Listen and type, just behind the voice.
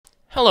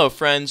Hello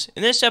friends,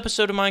 in this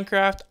episode of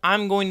Minecraft,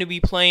 I'm going to be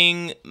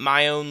playing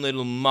my own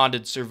little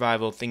modded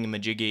survival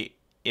thingamajiggy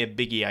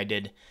biggie I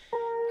did.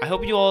 I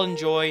hope you all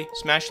enjoy,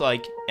 smash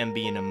like, and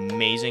be an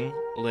amazing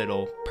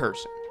little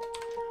person.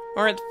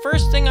 Alright, the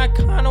first thing I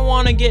kind of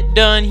want to get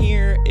done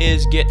here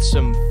is get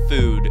some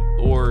food,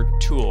 or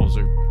tools,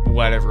 or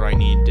whatever I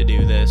need to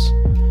do this.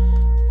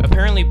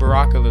 Apparently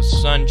Baraka the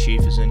Sun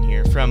Chief is in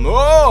here from,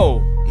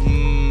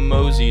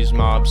 Mosey's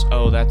mobs.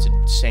 Oh, that's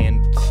a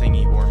sand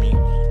thingy wormy.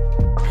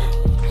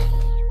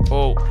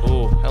 Oh,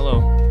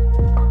 hello.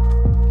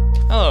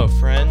 Hello,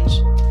 friends.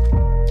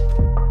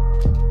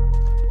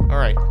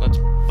 Alright, let's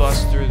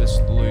bust through this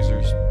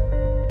loser's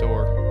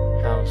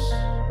house.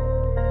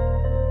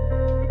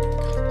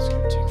 God, this is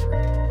gonna take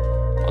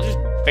forever. I'll just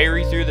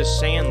bury through the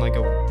sand like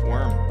a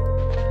worm.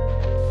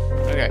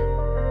 Okay.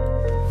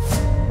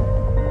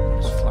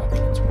 Just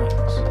flapping its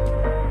wings.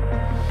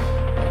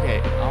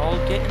 Okay, I'll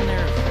get in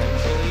there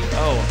eventually.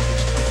 Oh, I'm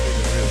just coming through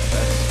the roof.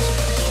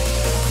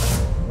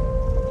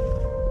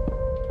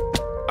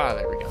 Ah,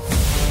 there we go.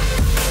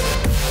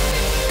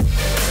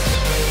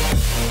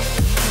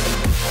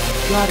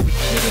 You gotta be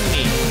kidding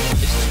me.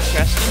 Is the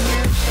chest in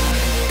here?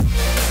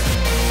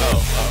 Oh.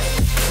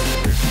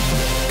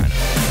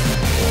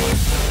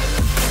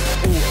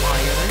 Ooh,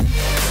 iron.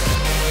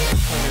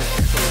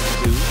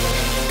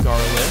 Food,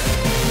 garlic,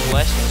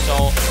 blessed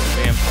salt,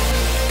 vampire.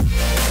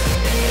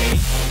 Okay.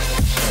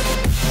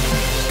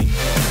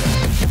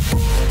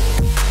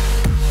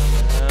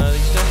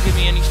 These don't give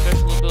me any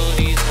special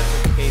abilities. That's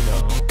okay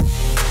though.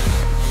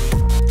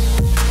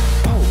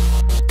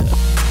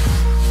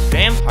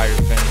 Vampire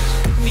fangs.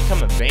 You can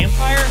become a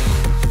vampire?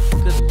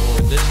 Good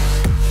lord, this is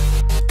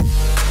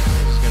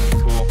gonna be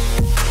cool.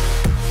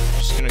 I'm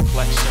just gonna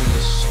collect some of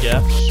this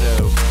stuff, so...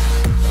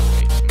 Oh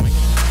wait, am I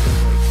gonna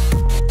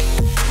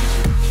use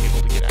your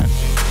cable to get out of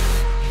here?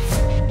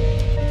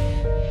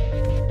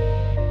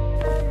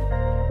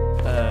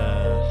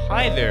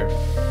 Hi there,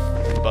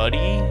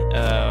 buddy.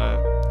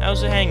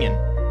 How's it hanging?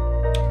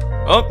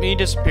 Oh, he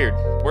disappeared.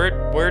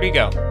 Where'd he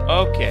go?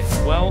 Okay,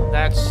 well,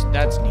 that's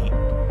neat.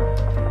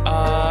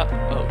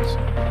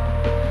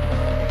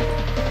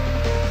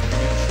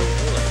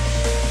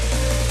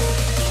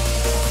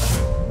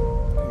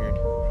 Weird.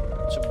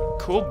 It's a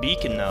cool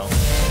beacon, though.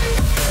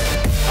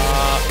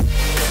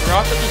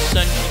 Baraka the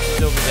Sun Chief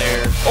is over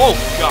there. Oh,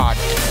 God!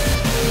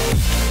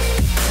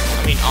 I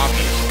mean,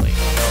 obviously.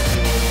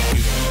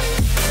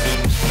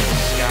 Beams from the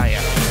sky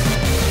out.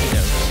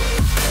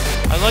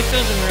 I like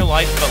those in real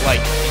life, but, like,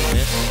 in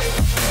this...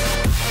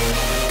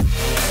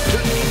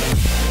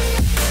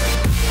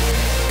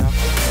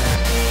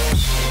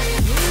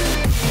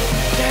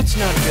 That's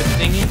not a good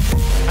thingy.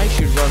 I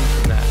should run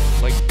from that,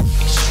 like,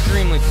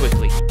 extremely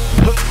quickly.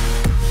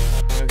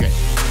 Okay.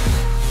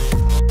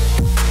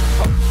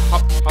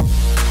 Hop. Come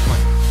on.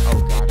 Oh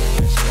god, I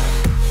missed that.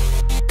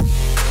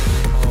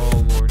 Oh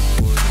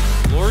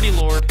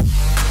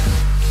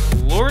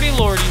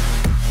lordy.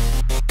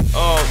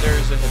 Oh,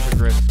 there's a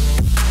hippogriff.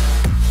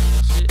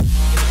 Is it gonna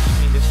eat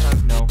me this time?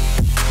 No,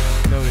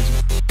 it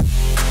isn't.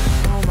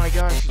 Oh my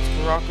gosh, it's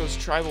Baraka's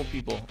tribal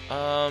people.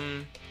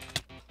 Ow.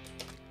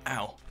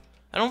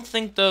 I don't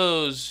think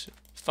those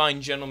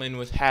fine gentlemen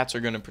with hats are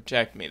gonna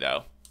protect me,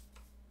 though.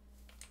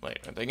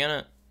 Wait, are they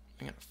gonna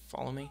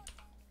follow me?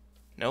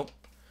 Nope.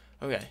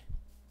 Okay.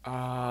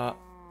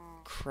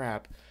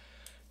 Crap.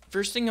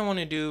 First thing I want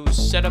to do is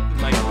set up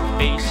my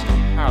base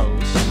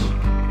house.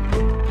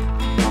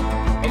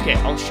 Okay,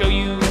 I'll show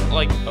you,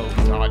 like, oh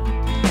god.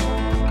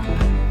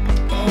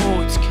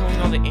 Oh, it's killing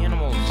all the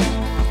animals.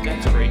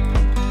 That's great.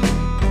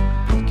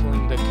 It's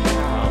killing the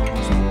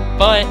cows.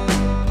 But...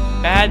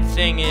 bad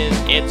thing is,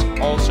 it's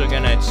also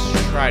gonna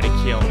try to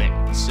kill me.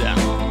 So, yeah,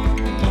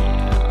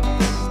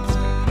 it's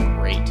gonna be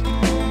great.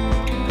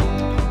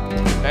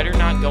 Better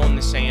not go in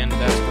the sand.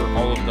 That's where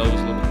all of those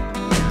little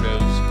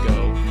weirdos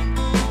go.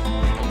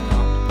 Oh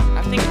god,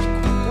 that thing is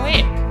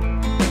quick.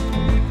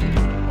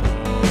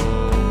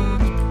 Oh,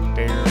 it's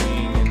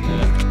burying in the.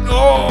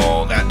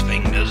 Oh, that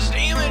thing does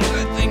damage.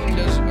 That thing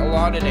does a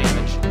lot of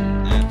damage.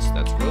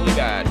 That's really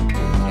bad.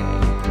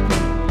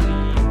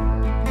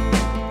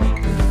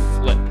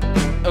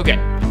 Okay,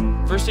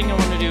 first thing I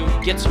want to do,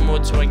 get some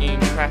wood so I can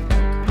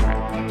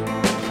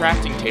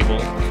crafting table,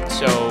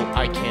 so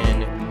I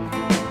can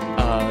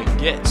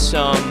get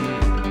some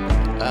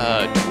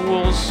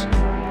tools.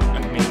 I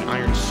can make an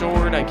iron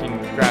sword. I can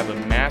grab a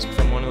mask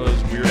from one of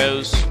those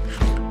weirdos.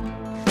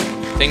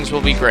 Things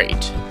will be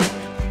great.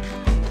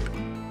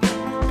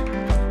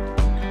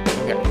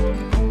 Okay,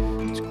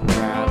 let's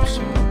grab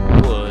some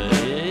wood.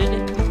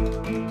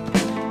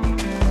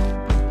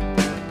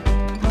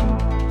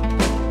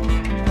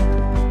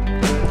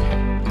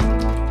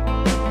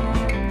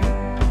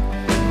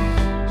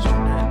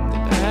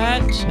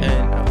 And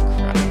oh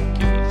crap,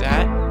 give me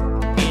that.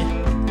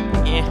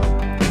 Yeah.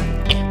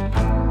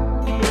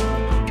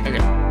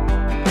 Okay.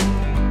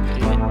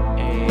 Get a.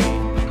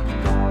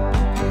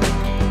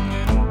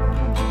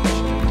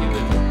 Should I do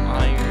it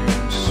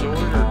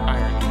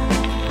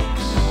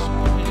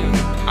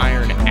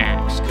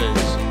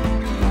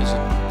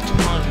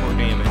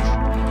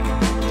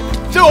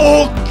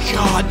Oh,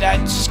 God,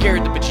 that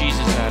scared the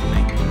bejesus out of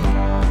me.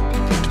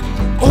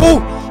 Oh,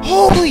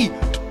 holy!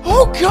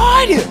 Oh,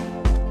 God!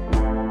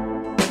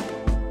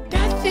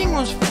 That thing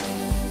was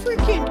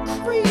freaking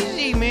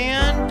crazy,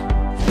 man.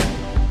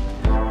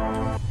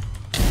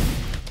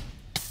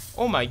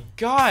 Oh, my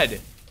God.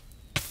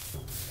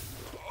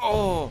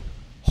 Oh,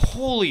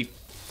 holy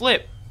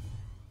flip.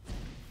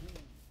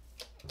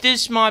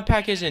 This mod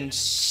pack is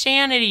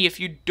insanity if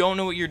you don't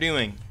know what you're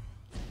doing.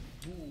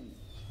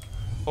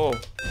 Oh.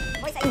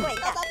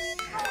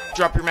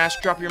 Drop your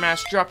mask, drop your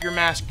mask, drop your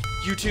mask.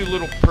 You too,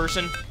 little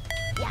person.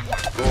 Good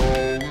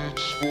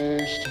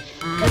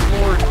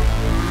Lord.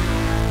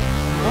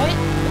 What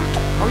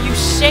are you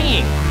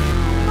saying?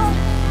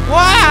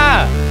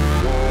 Wow!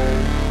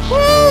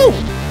 Woo!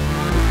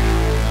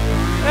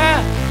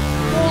 Ah!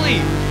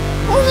 Holy!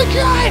 Oh my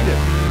God!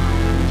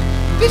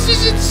 This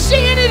is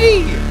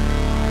insanity!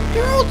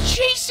 They're all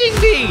chasing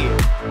me!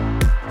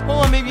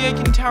 Hold on, maybe I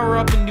can tower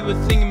up and do a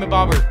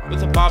thingamabobber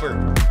with a bobber.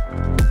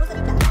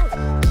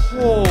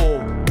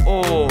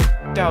 Oh,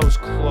 that was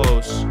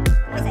close.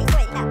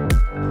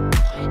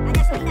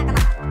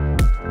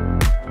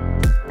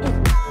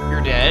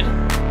 You're dead.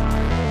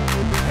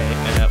 Okay,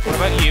 what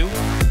about you?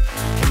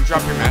 Can you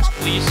drop your mask,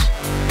 please?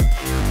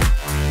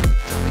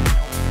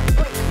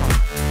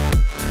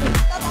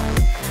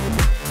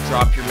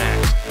 Drop your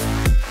mask.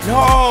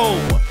 No!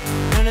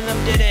 None of them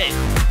did it!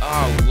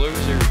 Oh,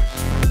 losers.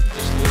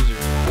 Just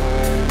losers.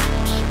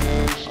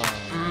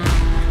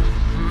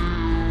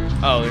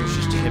 Oh, there's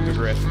just a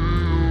hippogriff. You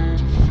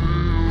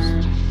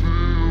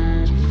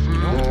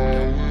know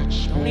what?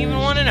 Don't even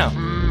want to know.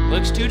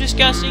 Looks too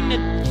disgusting to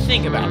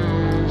think about. Okay,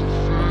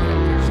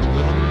 there's a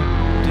little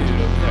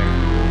dude over there.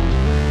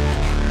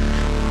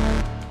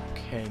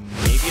 Okay,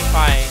 maybe if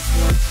I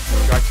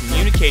try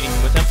communicating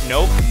with him.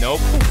 Nope.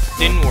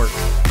 Didn't work.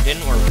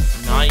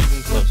 Not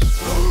even close.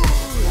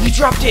 He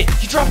dropped it!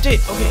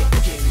 Okay.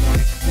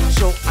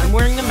 So, I'm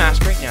wearing the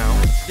mask right now.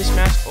 This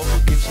mask also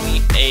gives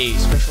me a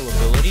special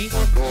ability.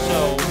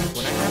 So,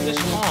 when I have this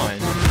on,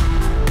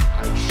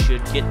 I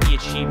should get the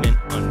achievement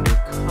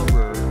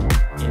Undercover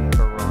in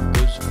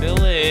Barranco's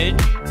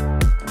village.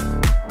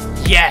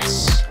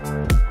 Yes!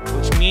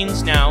 Which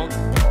means now...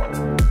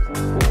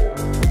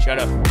 Shut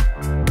up.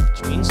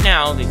 Which means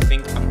now they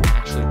think I'm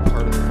actually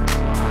part of their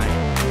tribe.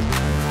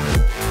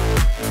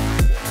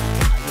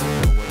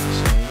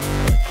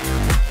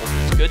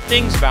 Good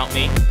things about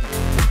me.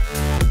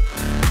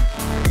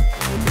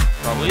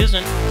 Probably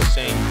isn't.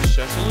 Saying you're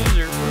such a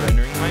loser for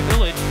entering my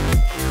village.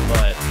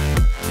 But,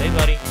 hey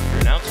buddy,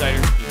 you're an outsider.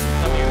 You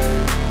can come here.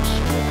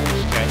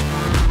 Okay.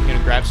 I'm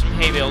gonna grab some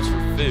hay bales for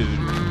food.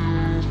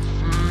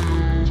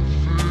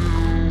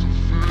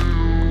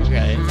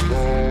 Okay.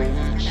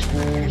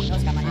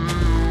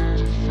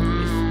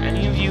 If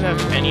any of you have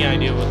any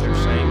idea what they're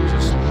saying,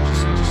 just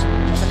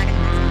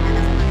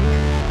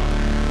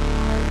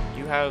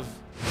you have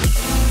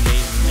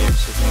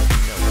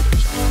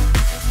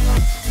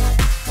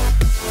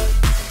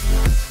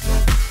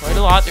quite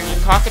a lot. There's a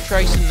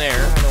cockatrice in there.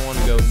 I don't want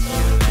to go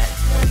near that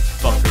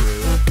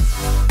buckaroo.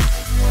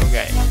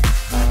 Okay.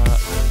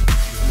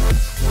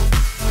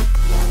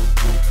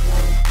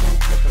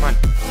 Come on.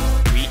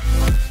 Wheat.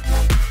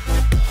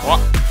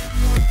 What?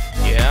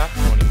 Yeah.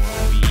 20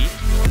 more wheat.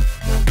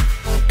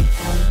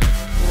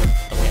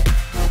 Okay.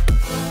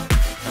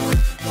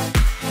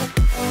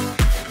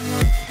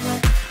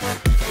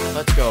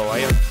 Let's go. I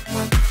have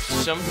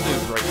some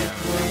food right now.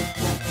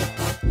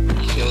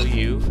 Kill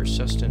you for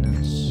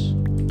sustenance.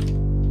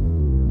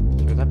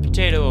 Throw that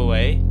potato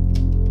away.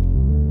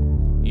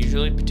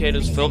 Usually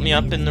potatoes fill me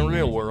up in the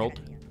real world,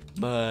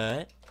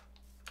 but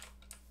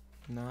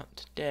not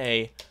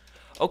today.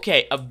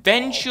 Okay,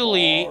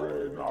 eventually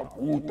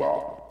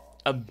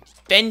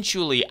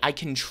I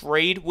can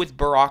trade with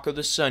Barako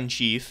the Sun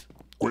Chief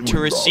to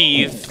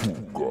receive...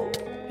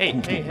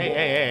 Hey!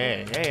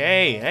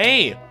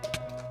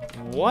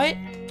 What?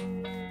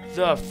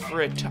 The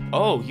frit...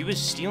 Oh, he was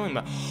stealing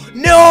my...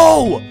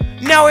 No!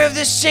 Now I have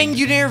this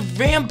sanguinary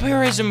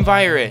vampirism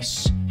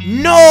virus!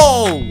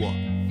 No!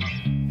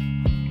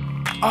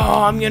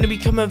 Oh, I'm gonna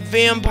become a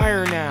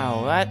vampire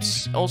now.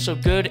 That's also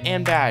good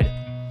and bad.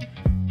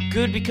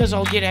 Good because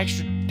I'll get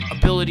extra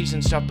abilities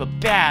and stuff, but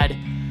bad,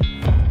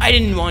 I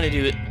didn't want to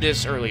do it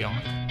this early on.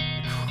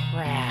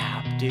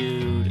 Crap,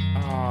 dude.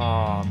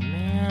 Oh,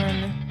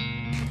 man.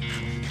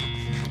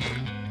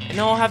 And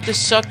I'll have to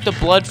suck the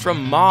blood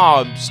from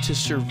mobs to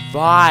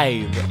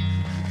survive.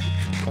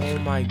 Oh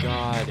my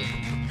god.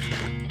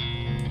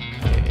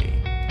 Okay.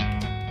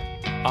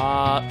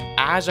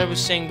 As I was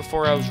saying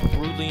before I was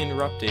rudely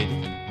interrupted,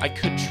 I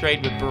could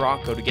trade with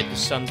Barako to get the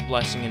Sun's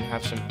blessing and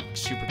have some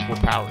super cool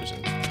powers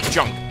and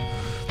junk.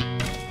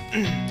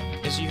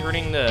 Is he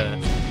hurting the...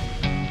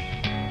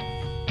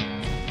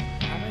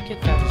 How do I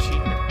get that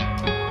achievement?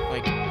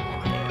 Like,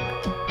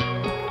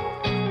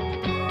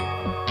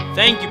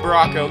 thank you,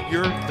 Barako.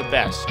 You're the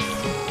best.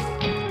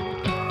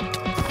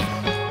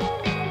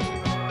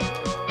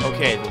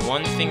 Okay, the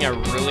one thing I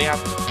really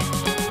have to...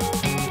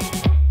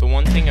 The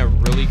one thing I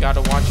really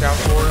gotta watch out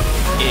for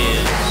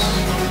is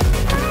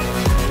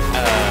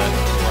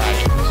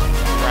dragons.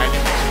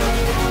 Dragons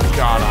are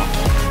god awful.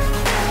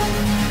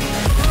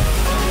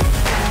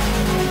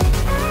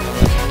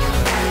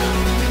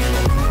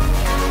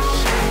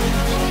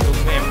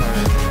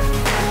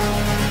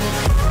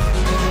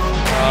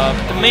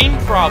 The main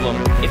problem,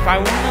 if I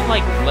want to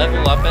like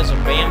level up as a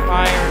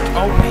vampire,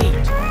 oh wait,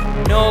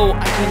 no,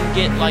 I can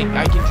get like,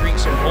 I can drink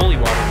some holy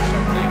water or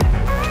something,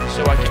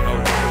 so I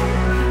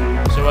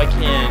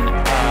can,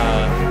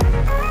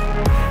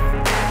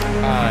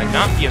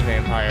 not be a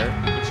vampire,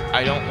 which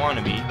I don't want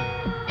to be,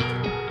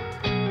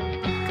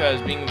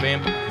 because being a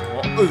vampire,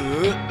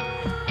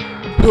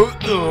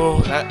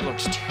 oh, that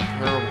looks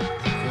terrible.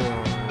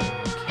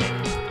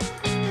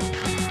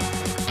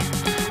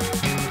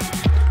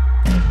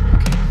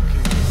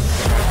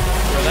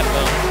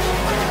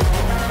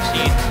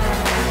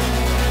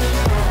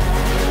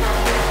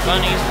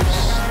 Bunnies,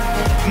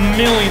 there's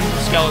millions of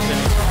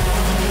skeletons.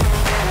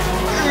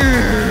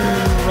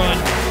 Run.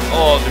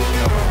 Oh, there's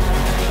no one.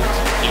 It's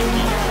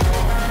icky.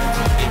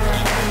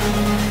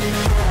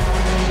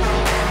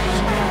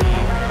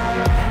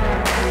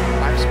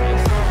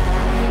 Blacksmith.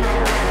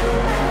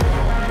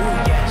 Ooh,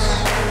 yes.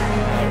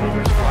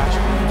 Reverse flash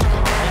boots,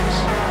 comics.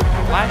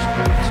 Flash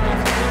boots, no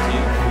 52,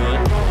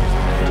 good.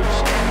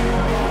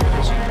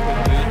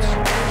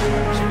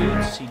 Quick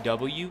boots,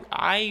 CW.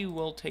 I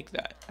will take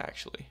that,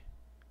 actually.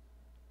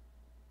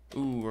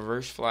 Ooh,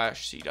 reverse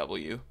flash,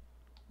 CW.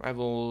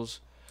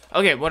 Rivals.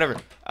 Okay, whatever.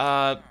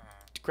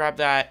 Grab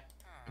that.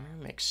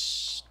 Mimic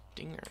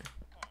Stinger.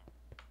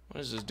 What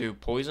does this do?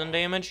 Poison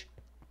damage?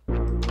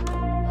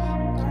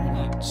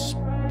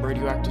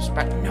 Radioactive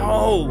spider.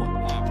 No!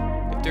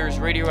 If there's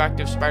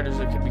radioactive spiders,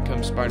 it could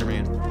become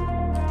Spider-Man.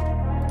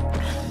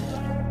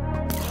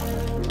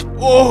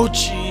 Oh,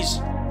 jeez.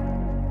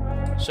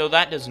 So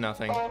that does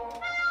nothing.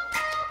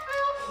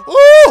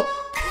 Oh!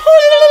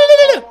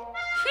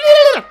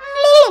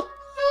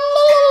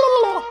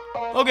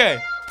 Okay,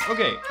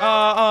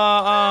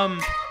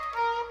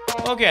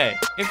 okay,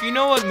 if you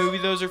know what movie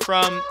those are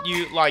from,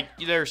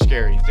 they're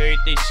scary. They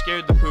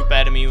scared the poop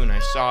out of me when I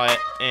saw it,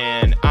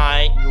 and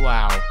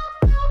wow.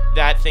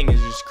 That thing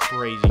is just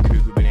crazy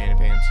cuckoo banana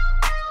pants.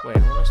 Wait, I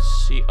want to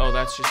see, oh,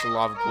 that's just a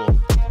lava pool.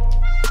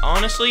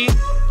 Honestly,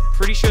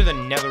 pretty sure the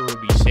nether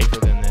would be safer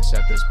than this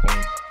at this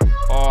point.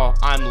 Oh,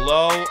 I'm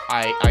low,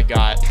 I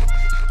got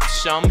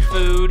some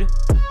food.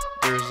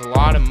 There's a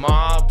lot of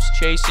mobs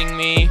chasing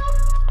me.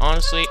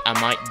 Honestly, I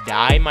might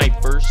die my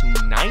first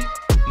night.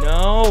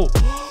 No.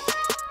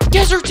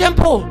 Desert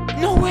Temple!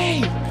 No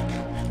way!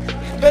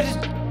 That is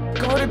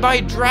guarded by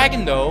a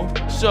dragon, though.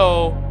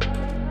 So...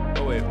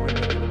 oh, wait. Where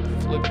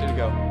flip did it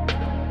go?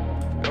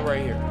 Oh,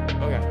 right here.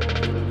 Okay.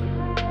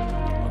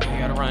 Okay, I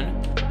gotta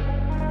run.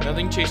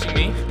 Nothing chasing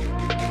me.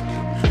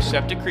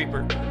 Except a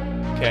creeper.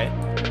 Okay.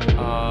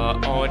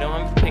 Oh, I don't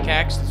have a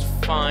pickaxe. That's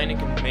fine. I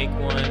can make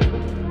one.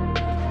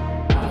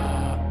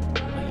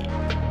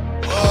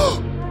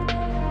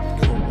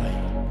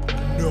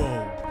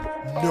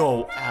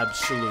 No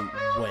absolute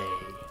way.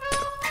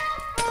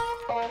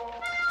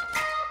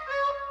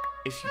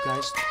 If you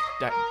guys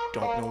that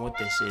don't know what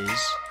this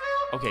is,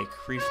 okay,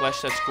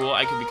 refresh, that's cool.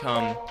 I can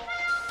become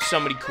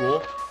somebody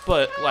cool,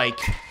 but like,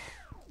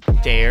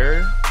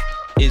 there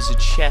is a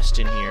chest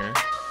in here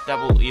that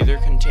will either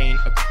contain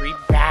a Kree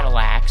battle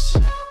axe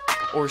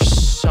or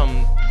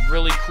some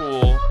really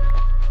cool,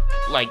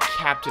 like,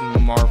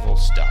 Captain Marvel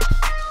stuff.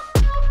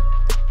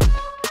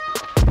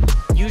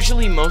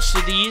 Usually most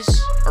of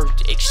these are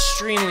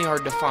extremely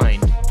hard to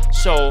find.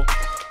 So,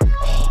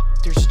 oh,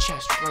 there's a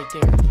chest right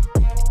there.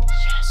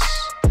 Yes.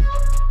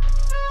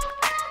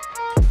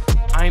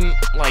 I'm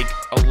like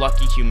a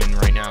lucky human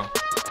right now.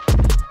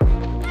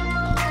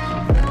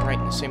 Right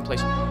in the same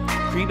place.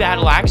 Kree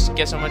battle axe,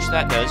 guess how much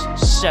that does?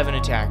 7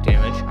 attack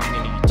damage. I'm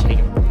gonna be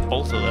taking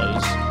both of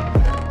those.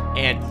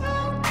 And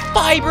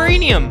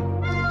vibranium!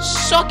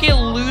 Suck it,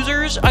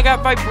 losers! I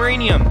got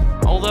vibranium.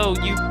 Although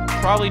you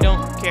probably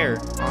don't care,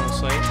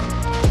 honestly.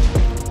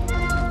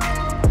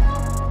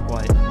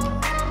 What?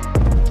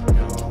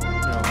 No,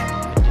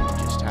 that didn't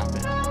just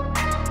happen.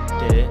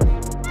 Did it?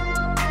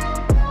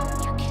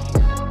 You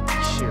can't be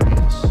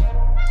serious.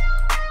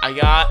 I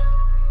got...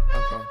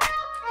 okay.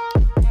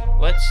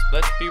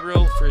 Let's be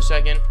real for a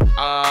second.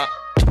 I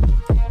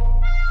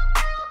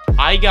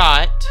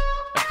got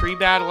a Kree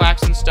battle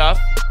axe and stuff,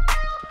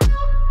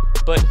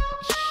 but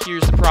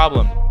here's the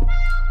problem.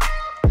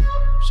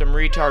 Some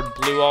retard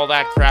blew all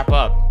that crap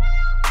up.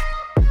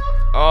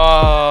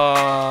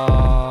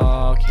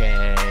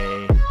 Okay.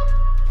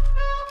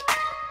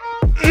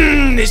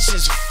 This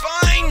is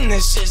fine.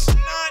 This is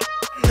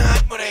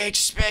not what I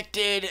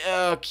expected.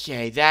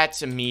 Okay,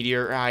 that's a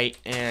meteorite,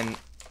 and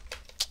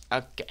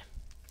okay.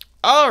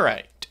 All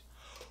right.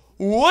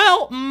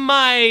 Well,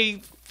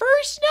 my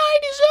first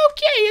night is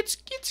okay. It's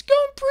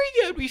going pretty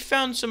good. We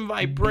found some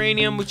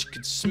vibranium, which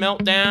could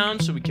smelt down,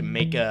 so we can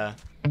make a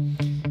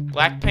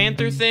Black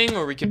Panther thing,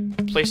 or we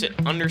could place it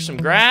under some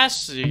grass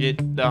so you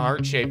get the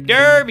heart-shaped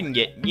herb and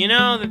get, you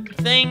know, the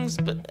things.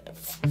 But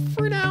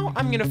for now,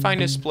 I'm gonna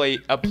find a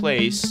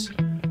place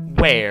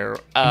where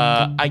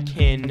I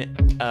can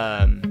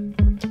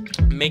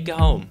make a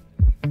home.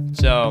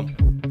 So,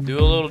 do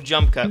a little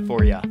jump cut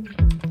for ya.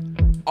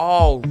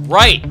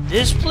 Alright,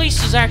 this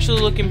place is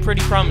actually looking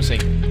pretty promising.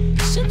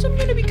 Since I'm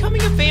gonna be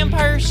becoming a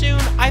vampire soon,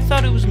 I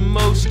thought it was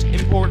most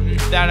important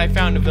that I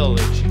found a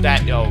village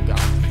that, oh god,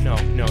 no,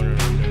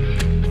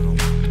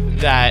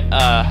 that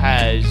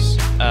has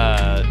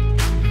a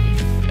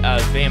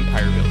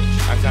vampire village.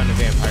 I found a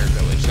vampire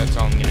village, that's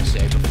all I'm gonna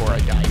say before I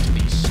die to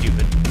these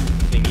stupid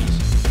thingies.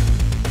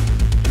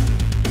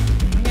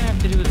 I'm gonna have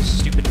to do with this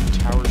stupid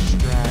tower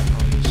strat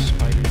on these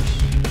spiders.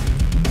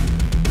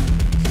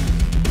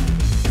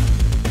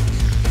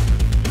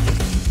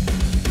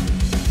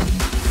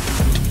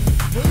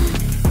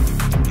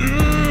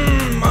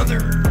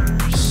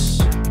 Mothers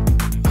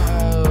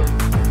of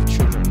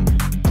children.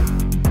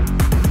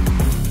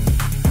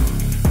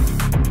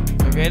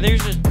 Okay,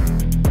 there's a...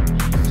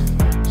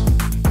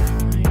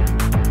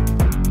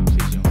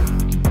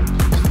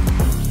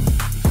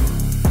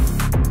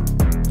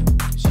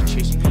 Is he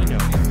chasing me? No.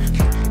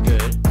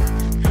 Good.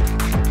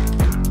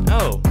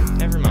 Oh,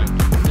 never mind.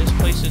 This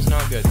place is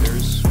not good.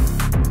 There's...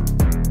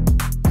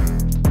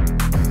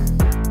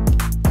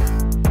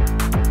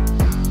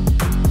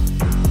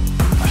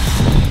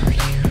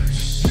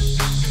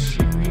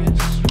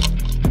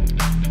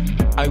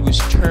 I was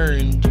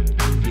turned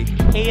into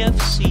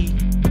KFC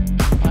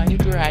by a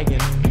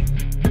dragon.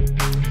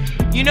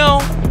 You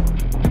know,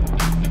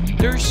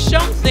 there's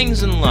some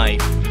things in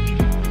life,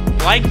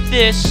 like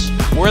this,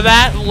 where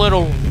that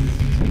little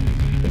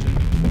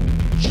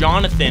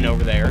Jonathan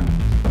over there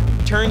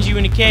turns you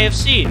into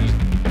KFC and he's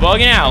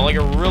bugging out like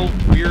a real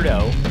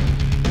weirdo.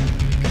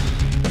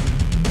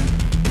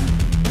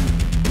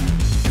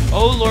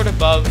 Oh Lord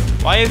above,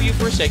 why have you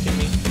forsaken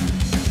me?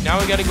 Now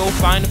we gotta go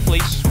find a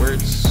place where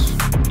it's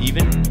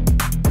even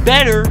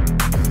better.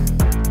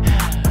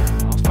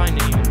 I'll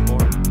find an even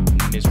more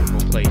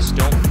miserable place,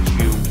 don't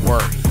you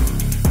worry.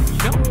 You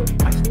know,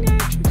 I think I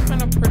actually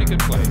found a pretty good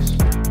place.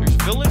 There's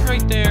a village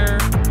right there.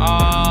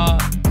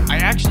 I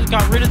actually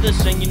got rid of the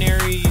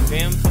sanguinary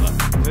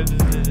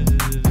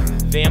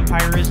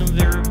vampirism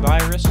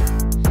virus.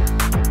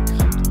 God,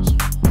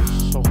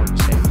 so hard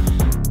to say.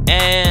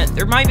 And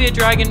there might be a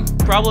dragon,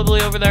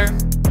 probably over there,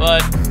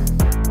 but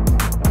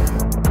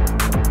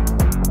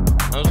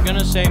I was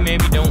gonna say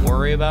maybe don't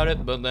worry about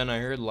it, but then I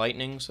heard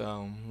lightning,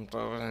 so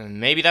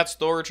maybe that's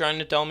Thor trying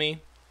to tell me.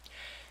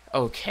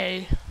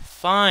 Okay,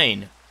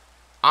 fine.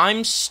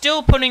 I'm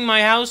still putting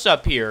my house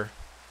up here.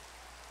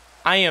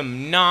 I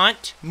am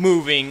not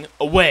moving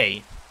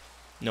away,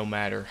 no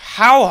matter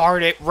how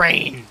hard it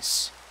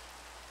rains.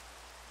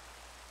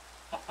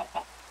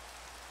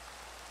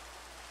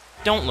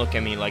 Don't look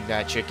at me like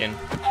that, chicken.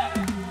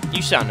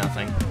 You sound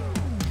nothing.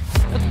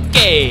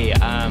 Okay,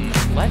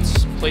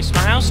 let's place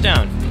my house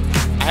down.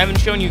 I haven't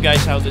shown you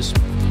guys how this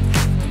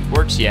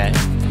works yet.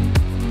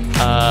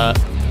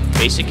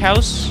 Basic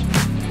house,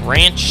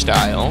 ranch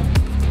style,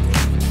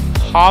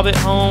 hobbit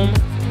home,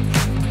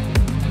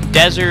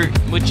 desert,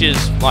 which is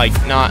like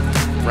not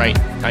right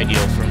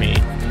ideal for me,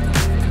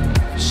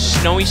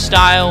 snowy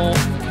style,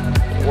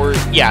 or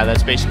yeah,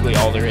 that's basically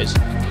all there is.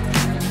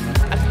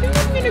 I think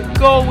I'm gonna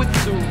go with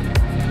the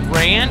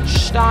ranch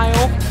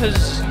style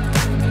because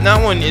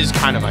that one is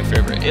kind of my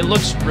favorite. It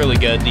looks really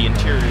good. The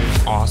interior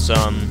is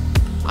awesome.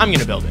 I'm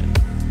gonna build it.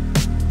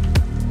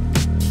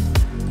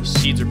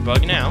 Seeds are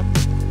bugging out.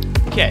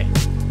 Okay.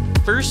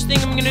 First thing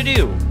I'm gonna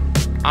do,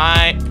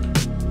 I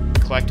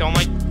collect all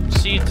my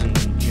seeds and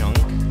junk.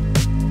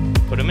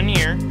 Put them in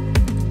here.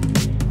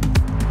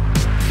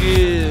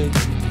 Good.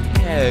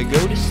 Yeah,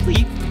 go to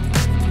sleep.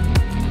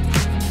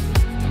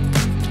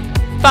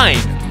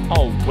 Fine.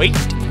 I'll wait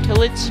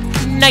till it's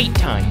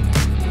nighttime.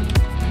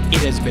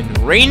 It has been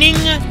raining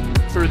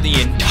for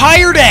the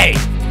entire day.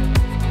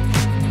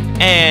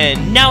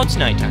 And now it's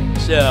nighttime,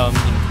 so I'm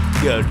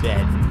gonna go to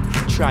bed,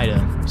 try to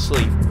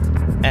sleep,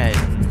 and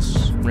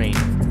it's rain.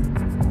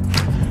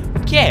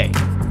 Okay,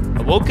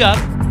 I woke up,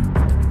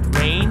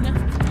 rain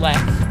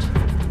left,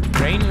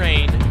 rain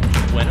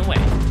went away.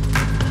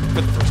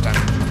 For the first time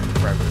in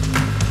forever.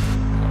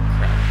 Oh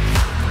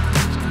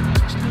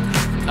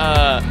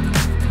crap.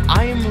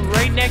 I am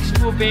right next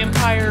to a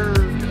vampire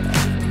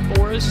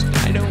forest.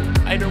 I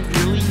don't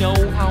really know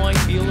how I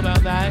feel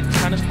about that. It's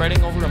kind of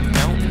spreading over a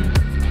mountain.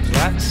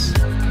 That's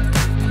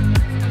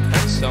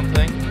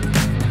something.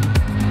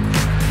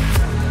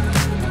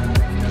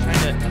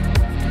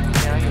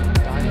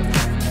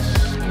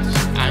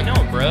 I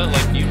know, bro.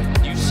 Like, you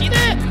see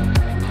that?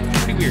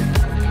 Pretty weird.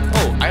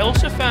 Oh, I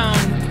also found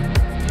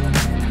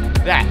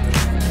that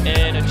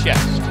in a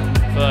chest.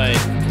 But,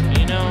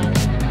 you know,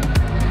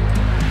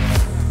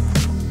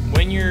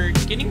 when you're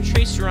getting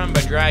chased around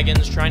by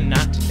dragons, trying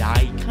not to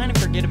die, you kind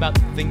of forget about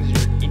the things in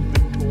your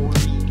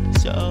inventory.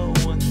 So,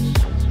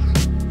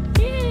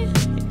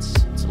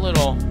 it's a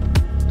little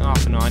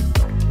off and on.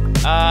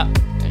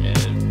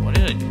 What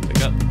did I do?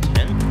 Pick up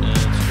 10?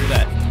 Screw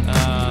that.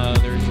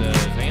 There's a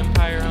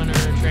vampire hunter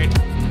trade.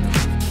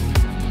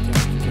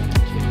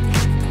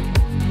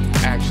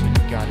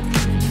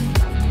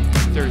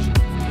 There's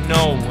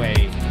no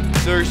way.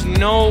 There's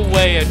no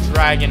way a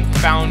dragon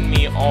found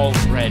me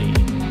already.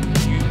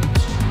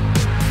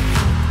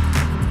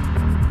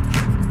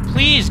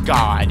 Please,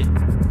 God,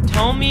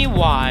 tell me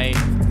why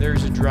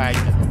there's a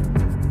dragon.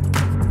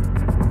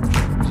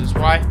 Is this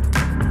why?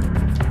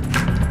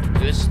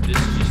 This is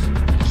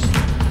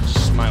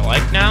just my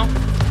life now?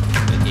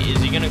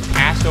 Is he gonna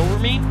pass over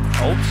me? I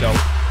hope so.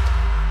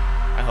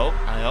 I hope.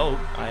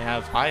 I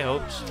have high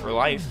hopes for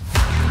life.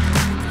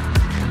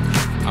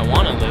 I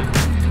wanna live.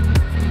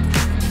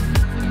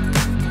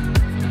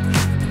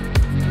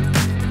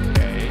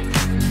 Okay.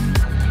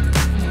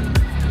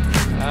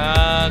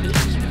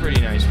 This is a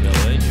pretty nice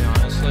village,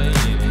 honestly.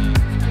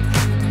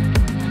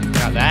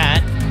 Got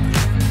that.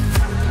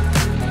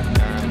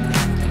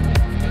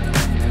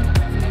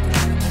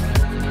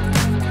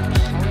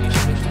 How are you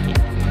supposed to get?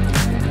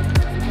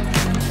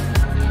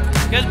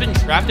 You guys been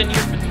trapped in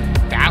here for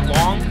that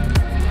long?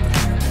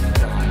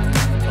 God.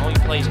 Only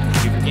plays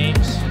computer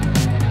games.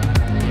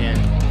 And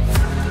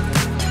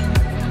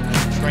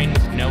train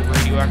with no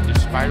radioactive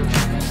spiders.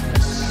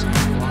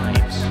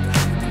 Lives.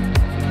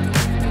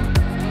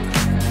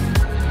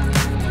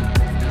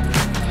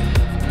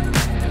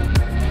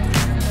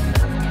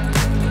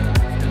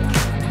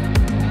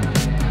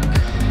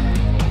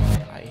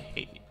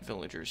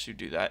 Villagers who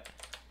do that.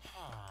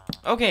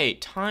 Okay,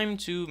 time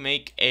to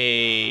make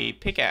a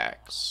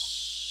pickaxe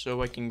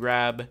so I can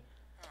grab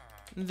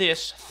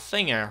this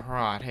thinger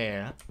right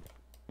here.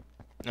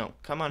 No,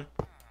 come on.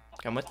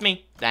 Come with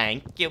me.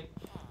 Thank you.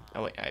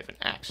 Oh wait, I have an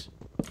axe.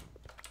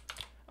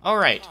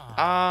 Alright.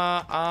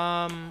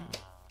 I'm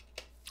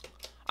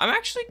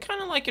actually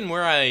kind of liking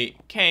where I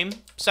came.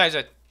 Besides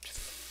a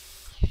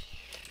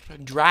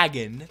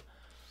dragon.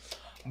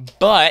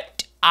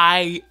 But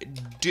I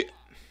do...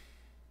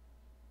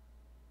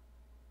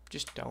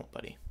 Just don't,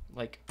 buddy.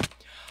 Like,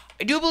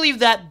 I do believe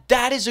that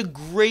that is a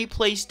great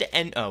place to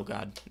end. Oh,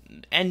 God.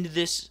 End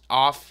this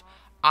off.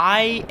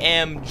 I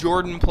am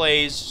Jordan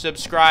Plays.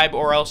 Subscribe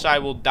or else I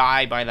will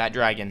die by that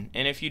dragon.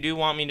 And if you do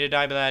want me to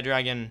die by that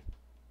dragon,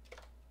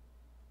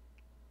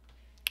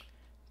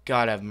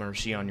 God have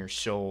mercy on your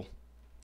soul.